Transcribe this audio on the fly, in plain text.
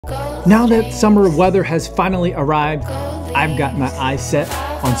Now that summer weather has finally arrived, I've got my eyes set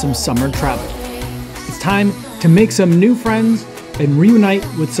on some summer travel. It's time to make some new friends and reunite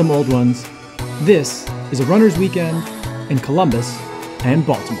with some old ones. This is a runner's weekend in Columbus and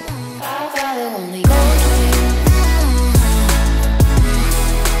Baltimore.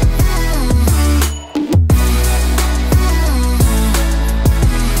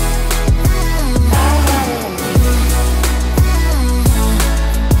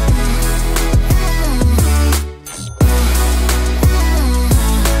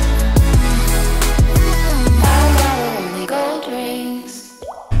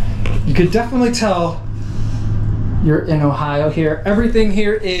 You could definitely tell you're in Ohio here. Everything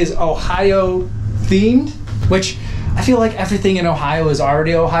here is Ohio themed, which I feel like everything in Ohio is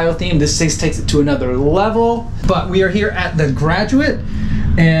already Ohio themed. This takes it to another level. But we are here at the Graduate,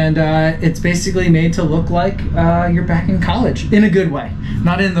 and it's basically made to look like you're back in college in a good way.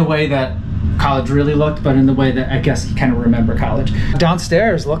 Not in the way that college really looked, but in the way that I guess you kind of remember college.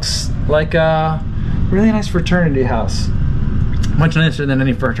 Downstairs looks like a really nice fraternity house. Much nicer than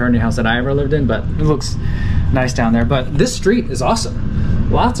any fraternity house that I ever lived in, but it looks nice down there. But this street is awesome.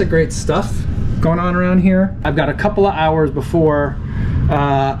 Lots of great stuff going on around here. I've got a couple of hours before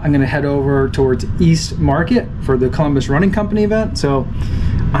I'm gonna head over towards East Market for the Columbus Running Company event. So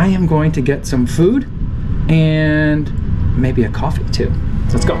I am going to get some food and maybe a coffee too.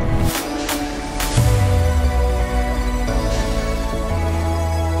 So let's go.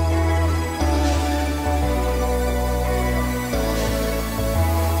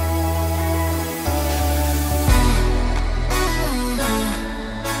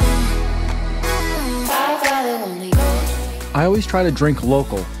 I always try to drink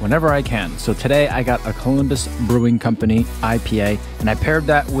local whenever I can, so today I got a Columbus Brewing Company IPA, and I paired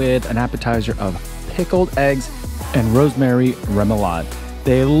that with an appetizer of pickled eggs and rosemary remoulade.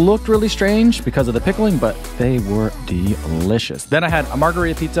 They looked really strange because of the pickling, but they were delicious. Then I had a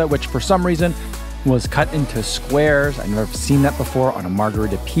margarita pizza, which for some reason was cut into squares. I've never seen that before on a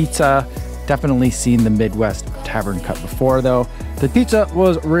margarita pizza. Definitely seen the Midwest tavern cut before though. The pizza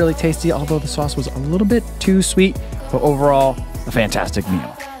was really tasty, although the sauce was a little bit too sweet. But overall, a fantastic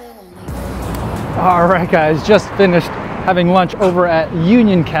meal. All right, guys, just finished having lunch over at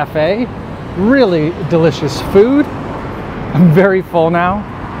Zhyiyn Cafe. Really delicious food. I'm very full now.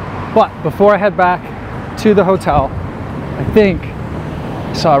 But before I head back to the hotel, I think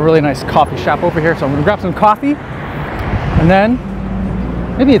I saw a really nice coffee shop over here. So I'm gonna grab some coffee and then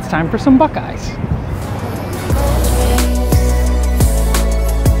maybe it's time for some Buckeyes.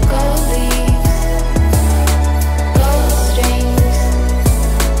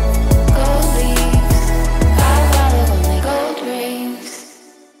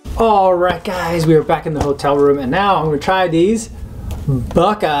 All right, guys, we are back in the hotel room, and now I'm gonna try these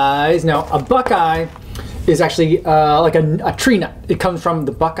Buckeyes. Now, a Buckeye is actually like a tree nut. It comes from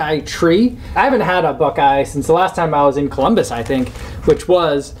the Buckeye tree. I haven't had a Buckeye since the last time I was in Columbus, I think, which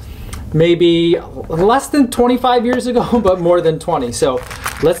was maybe less than 25 years ago, but more than 20. So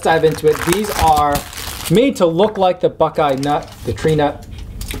let's dive into it. These are made to look like the Buckeye nut, the tree nut,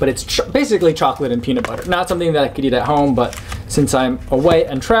 but it's basically chocolate and peanut butter. Not something that I could eat at home, but since I'm away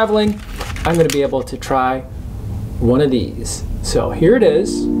and traveling, I'm gonna be able to try one of these. So here it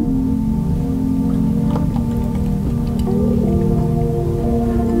is.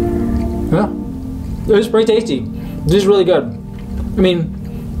 Yeah, it's pretty tasty. This is really good. I mean,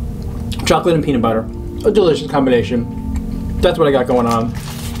 chocolate and peanut butter, a delicious combination. That's what I got going on.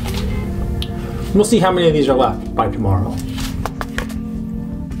 We'll see how many of these are left by tomorrow.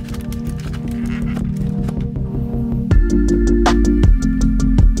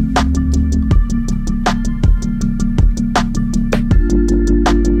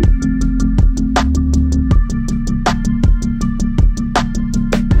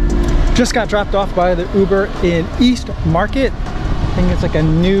 Just got dropped off by the Uber in East Market. I think it's like a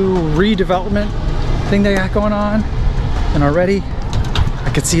new redevelopment thing they got going on. And already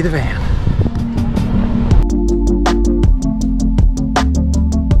I could see the van.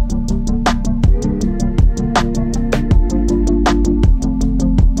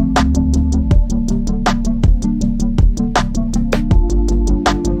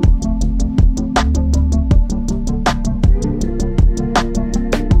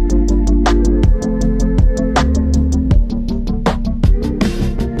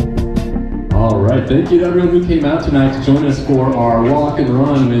 Thank you to everyone who came out tonight to join us for our walk and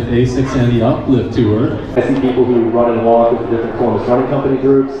run with A6 and the Uplift Tour. I see people who run and walk with the different Columbus Running Company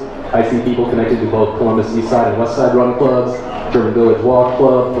groups. I see people connected to both Columbus East Side and West Side Run Clubs, German Village Walk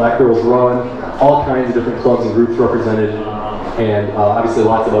Club, Black Girls Run, all kinds of different clubs and groups represented. and obviously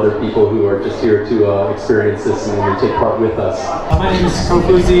lots of other people who are just here to experience this and take part with us. My name is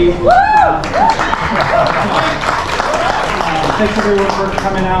Kofuzi. Thanks everyone for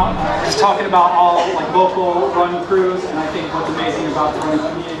coming out. Just talking about all like local run crews, and I think what's amazing about the running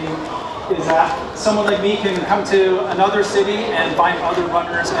community is that someone like me can come to another city and find other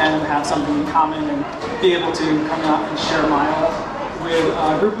runners and have something in common and be able to come out and share miles with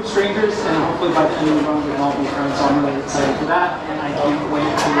a group of strangers, and hopefully by the end of the run we can all be friends. So I'm really excited for that, and I can't wait to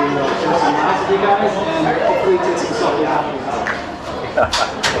share some miles with you guys and hopefully take some selfies afterwards.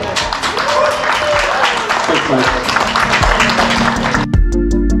 Thanks, Mike.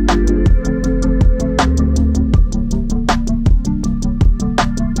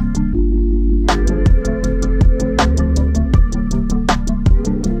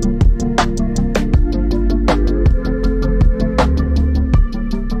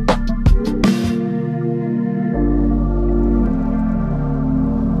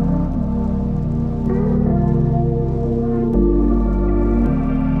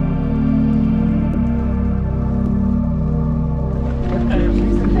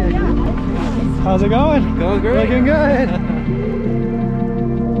 How's it going? Going great. Looking good.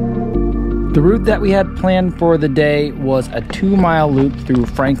 The route that we had planned for the day was a 2-mile loop through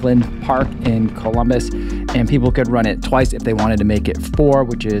Franklin Park in Columbus, and people could run it twice if they wanted to make it 4,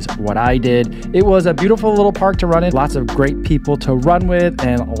 which is what I did. It was a beautiful little park to run in, lots of great people to run with,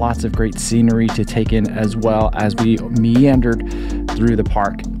 and lots of great scenery to take in as well as we meandered through the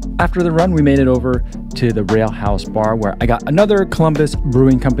park. After the run, we made it over to the Rail House Bar, where I got another Columbus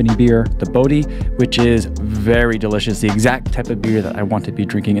Brewing Company beer, the Bodhi, which is very delicious, the exact type of beer that I want to be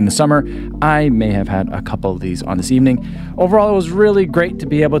drinking in the summer. I may have had a couple of these on this evening. Overall, it was really great to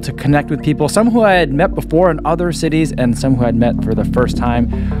be able to connect with people, some who I had met before in other cities and some who I had met for the first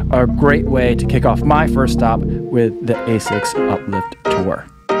time. A great way to kick off my first stop with the A6 Uplift Tour.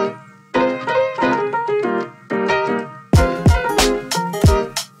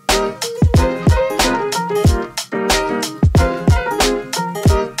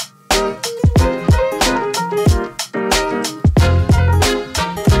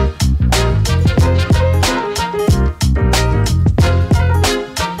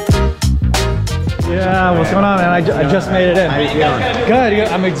 Yeah, what's going on, man? I just made it in. How you feeling? Good.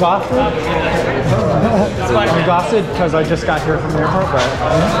 I'm exhausted. I'm exhausted because I just got here from the airport, but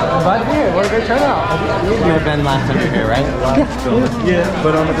I'm glad to be here. What a great turnout. You've never been last time you were here, right? Yeah,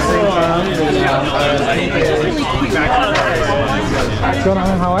 but at the same time. What's going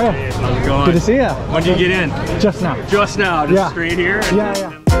on? How are you? How's it going? Good to see you. When did you get in? Just now. Just now, just straight here?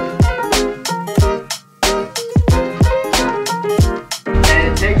 Yeah.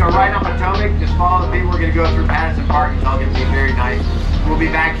 And take a right on Potomac, just follow the people. We're going to go through Patterson Park. It's all going to be very nice. We'll be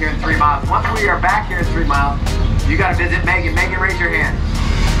back here in 3 miles. Once we are back here in 3 miles, you got to visit Megan. Megan, raise your hand.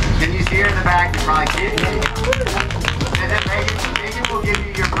 Can you see her in the back? You probably can't. Visit Megan. Megan will give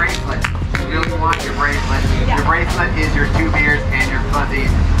you your bracelet. You really want your bracelet. Your bracelet is your 2 beers and your fuzzy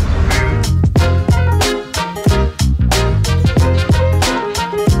food.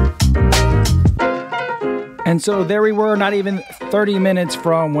 And so there we were, not even 30 minutes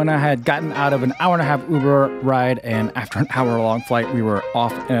from when I had gotten out of an hour-and-a-half Uber ride, and after an hour-long flight, we were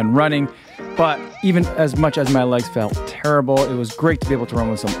off and running. But even as much as my legs felt terrible, it was great to be able to run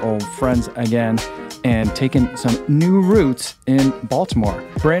with some old friends again and taking some new routes in Baltimore.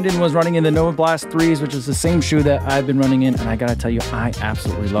 Brandon was running in the Nova Blast 3s, which is the same shoe that I've been running in, and I gotta tell you, I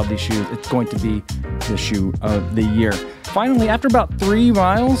absolutely love these shoes. It's going to be the shoe of the year. Finally, after about 3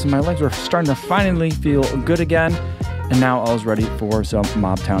 miles, my legs were starting to finally feel good again, and now I was ready for some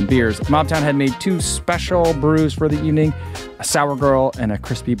Mobtown beers. Mobtown had made 2 special brews for the evening, a Sour Girl and a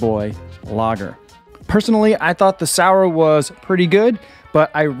Crispy Boy Lager. Personally, I thought the sour was pretty good, but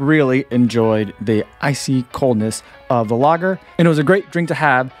I really enjoyed the icy coldness of the lager, and it was a great drink to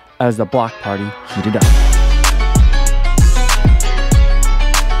have as the block party heated up.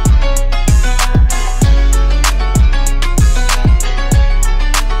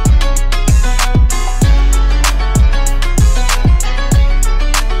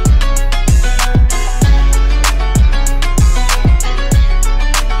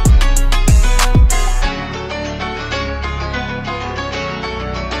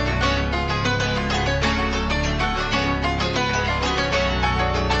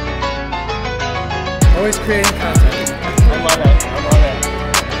 Always creating content. I love it. I love it.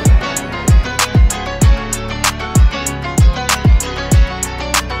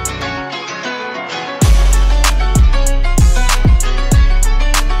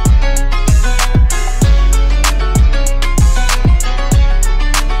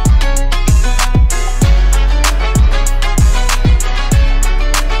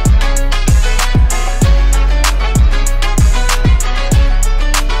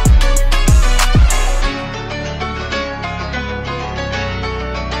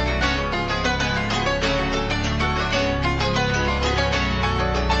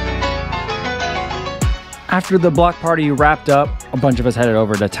 After the block party wrapped up, a bunch of us headed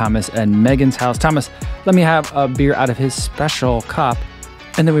over to Thomas and Megan's house. Thomas let me have a beer out of his special cup,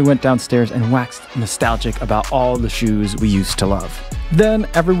 and then we went downstairs and waxed nostalgic about all the shoes we used to love. Then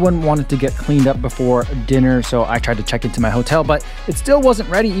everyone wanted to get cleaned up before dinner, so I tried to check into my hotel, but it still wasn't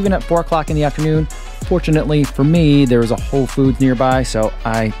ready even at 4 o'clock in the afternoon. Fortunately for me, there was a Whole Foods nearby, so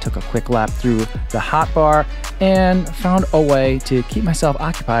I took a quick lap through the hot bar and found a way to keep myself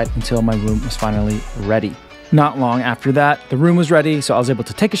occupied until my room was finally ready. Not long after that, the room was ready, so I was able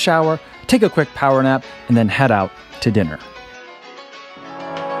to take a shower, take a quick power nap, and then head out to dinner.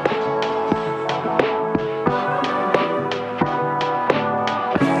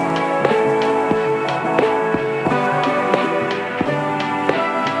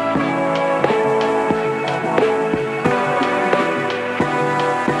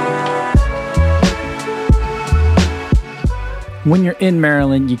 When you're in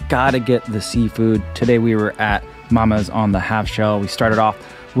Maryland, you gotta get the seafood. Today we were at Mama's on the half shell. We started off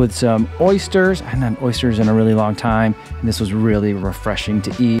with some oysters. I hadn't had oysters in a really long time, and this was really refreshing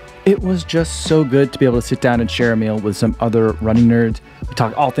to eat. It was just so good to be able to sit down and share a meal with some other running nerds. We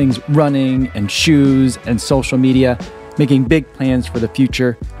talked all things running and shoes and social media, making big plans for the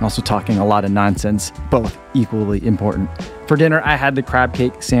future, and also talking a lot of nonsense, both equally important. For dinner, I had the crab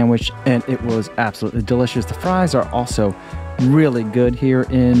cake sandwich, and it was absolutely delicious. The fries are also really good here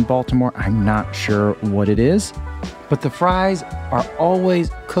in Baltimore. I'm not sure what it is, but the fries are always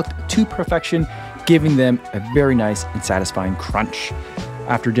cooked to perfection, giving them a very nice and satisfying crunch.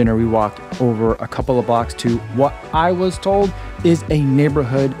 After dinner, we walked over a couple of blocks to what I was told is a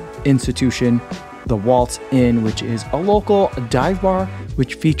neighborhood institution, the Waltz Inn, which is a local dive bar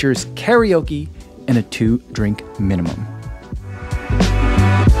which features karaoke and a 2-drink minimum.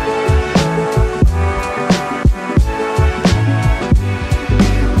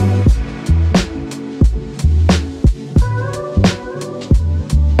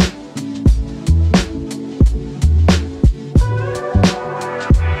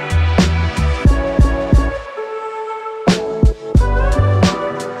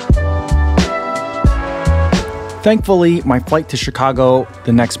 Thankfully, my flight to Chicago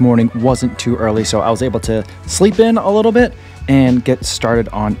the next morning wasn't too early, so I was able to sleep in a little bit and get started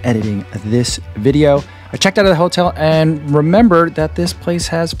on editing this video. I checked out of the hotel and remembered that this place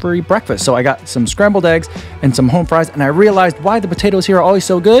has free breakfast. So I got some scrambled eggs and some home fries, and I realized why the potatoes here are always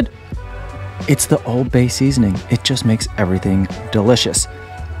so good. It's the Old Bay seasoning. It just makes everything delicious.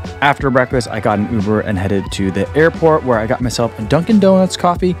 After breakfast, I got an Uber and headed to the airport, where I got myself a Dunkin' Donuts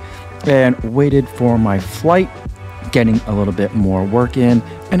coffee and waited for my flight, getting a little bit more work in.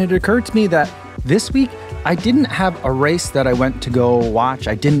 And it occurred to me that this week I didn't have a race that I went to go watch.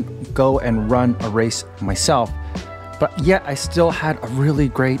 I didn't go and run a race myself, but yet I still had a really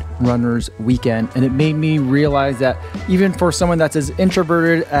great runner's weekend. And it made me realize that even for someone that's as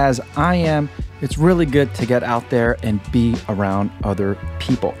introverted as I am, it's really good to get out there and be around other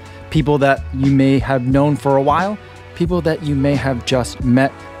people. People that you may have known for a while, people that you may have just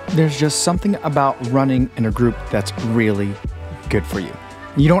met. There's just something about running in a group that's really good for you.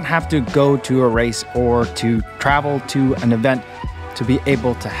 You don't have to go to a race or to travel to an event to be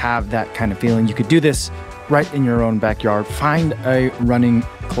able to have that kind of feeling. You could do this right in your own backyard. Find a running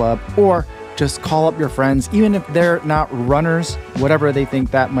club or just call up your friends, even if they're not runners, whatever they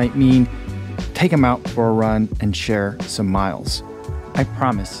think that might mean. Take them out for a run and share some miles. I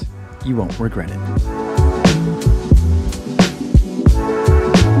promise you won't regret it.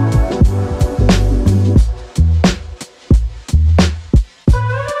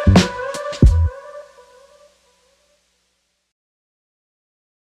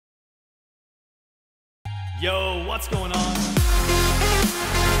 Yo, what's going on?